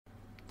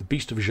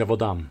Beast of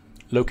Gévaudan.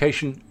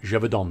 Location,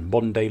 Gévaudan,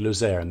 modern-day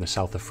Lozere in the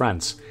south of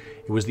France.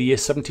 It was the year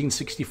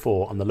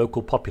 1764 and the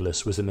local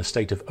populace was in a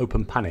state of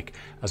open panic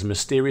as a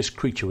mysterious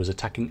creature was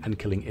attacking and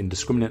killing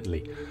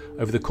indiscriminately.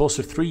 Over the course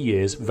of 3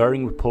 years,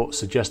 varying reports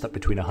suggest that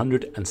between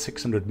 100 and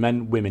 600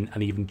 men, women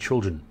and even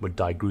children would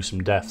die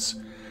gruesome deaths.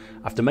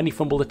 After many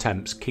fumbled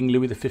attempts, King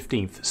Louis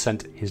XV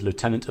sent his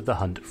lieutenant of the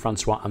hunt,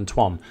 Francois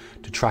Antoine,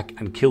 to track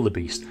and kill the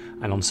beast,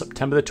 and on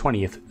September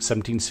 20th,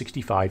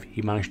 1765,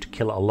 he managed to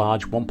kill a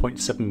large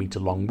 1.7 metre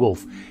long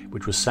wolf,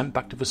 which was sent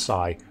back to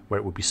Versailles, where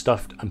it would be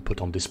stuffed and put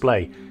on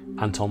display.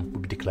 Anton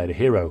would be declared a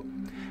hero.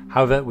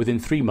 However, within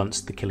 3 months,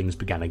 the killings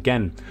began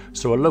again,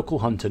 so a local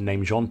hunter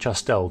named Jean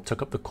Chastel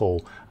took up the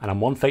call, and on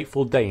one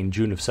fateful day in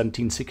June of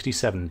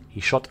 1767,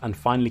 he shot and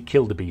finally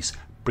killed the beast,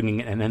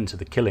 bringing an end to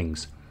the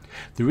killings.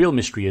 The real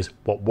mystery is,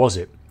 what was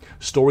it?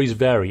 Stories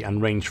vary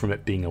and range from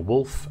it being a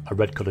wolf, a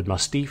red-coloured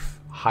mastiff,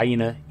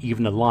 hyena,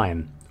 even a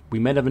lion. We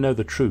may never know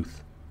the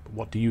truth, but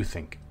what do you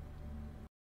think?